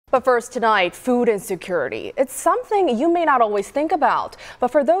But first tonight, food insecurity. It's something you may not always think about, but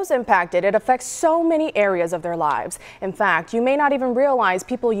for those impacted, it affects so many areas of their lives. In fact, you may not even realize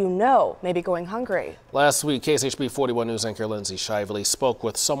people you know may be going hungry. Last week, KSHB 41 News anchor Lindsay Shively spoke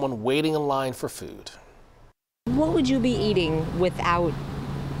with someone waiting in line for food. What would you be eating without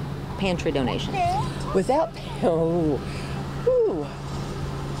pantry donations?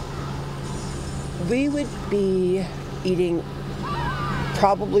 We would be eating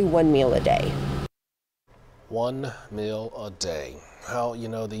probably one meal a day. One meal a day. Well, you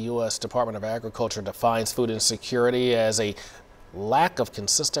know, the U.S. Department of Agriculture defines food insecurity as a lack of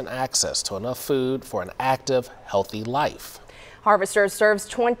consistent access to enough food for an active, healthy life. Harvesters serves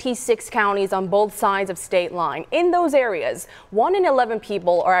 26 counties on both sides of state line. In those areas, 1 in 11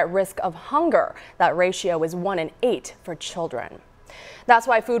 people are at risk of hunger. That ratio is 1 in 8 for children. That's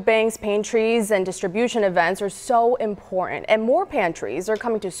why food banks, pantries, and distribution events are so important. And more pantries are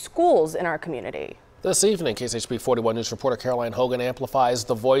coming to schools in our community. This evening, KSHB 41 News reporter Caroline Hogan amplifies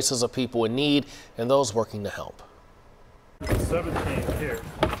the voices of people in need and those working to help. 17 here.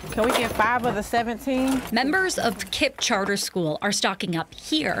 Can we get 5 of the 17? Members of KIPP Charter School are stocking up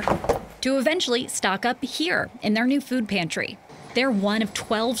here to eventually stock up here in their new food pantry. They're one of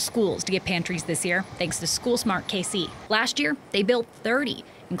 12 schools to get pantries this year, thanks to School Smart KC. Last year, they built 30,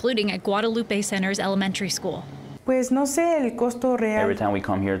 including at Guadalupe Center's elementary school. Pues no sé el costo real. Every time we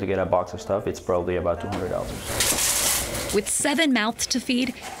come here to get a box of stuff, it's probably about $200. With 7 mouths to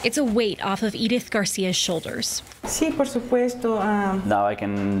feed, it's a weight off of Edith Garcia's shoulders. Sí, por supuesto. Now I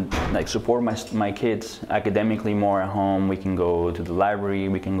can support my kids academically more at home. We can go to the library,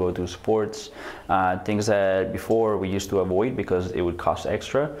 we can go to sports, things that before we used to avoid because it would cost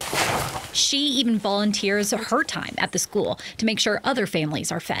extra. She even volunteers her time at the school to make sure other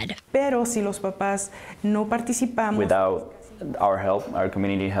families are fed. Pero si los papás no participamos. Without our help, our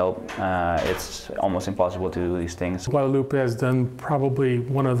community help, it's almost impossible to do these things. Guadalupe has done probably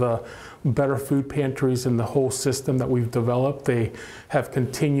one of the better food pantries in the whole system that we've developed. They have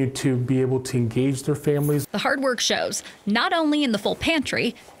continued to be able to engage their families. The hard work shows, not only in the full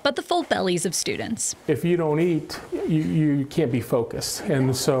pantry, but the full bellies of students. If you don't eat, you can't be focused.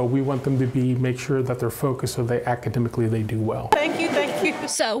 And so we want them to make sure that they're focused so academically they do well. Thank you, thank you.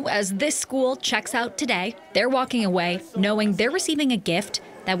 So as this school checks out today, they're walking away knowing they're receiving a gift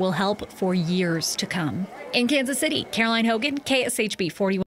that will help for years to come. In Kansas City, Caroline Hogan, KSHB 41.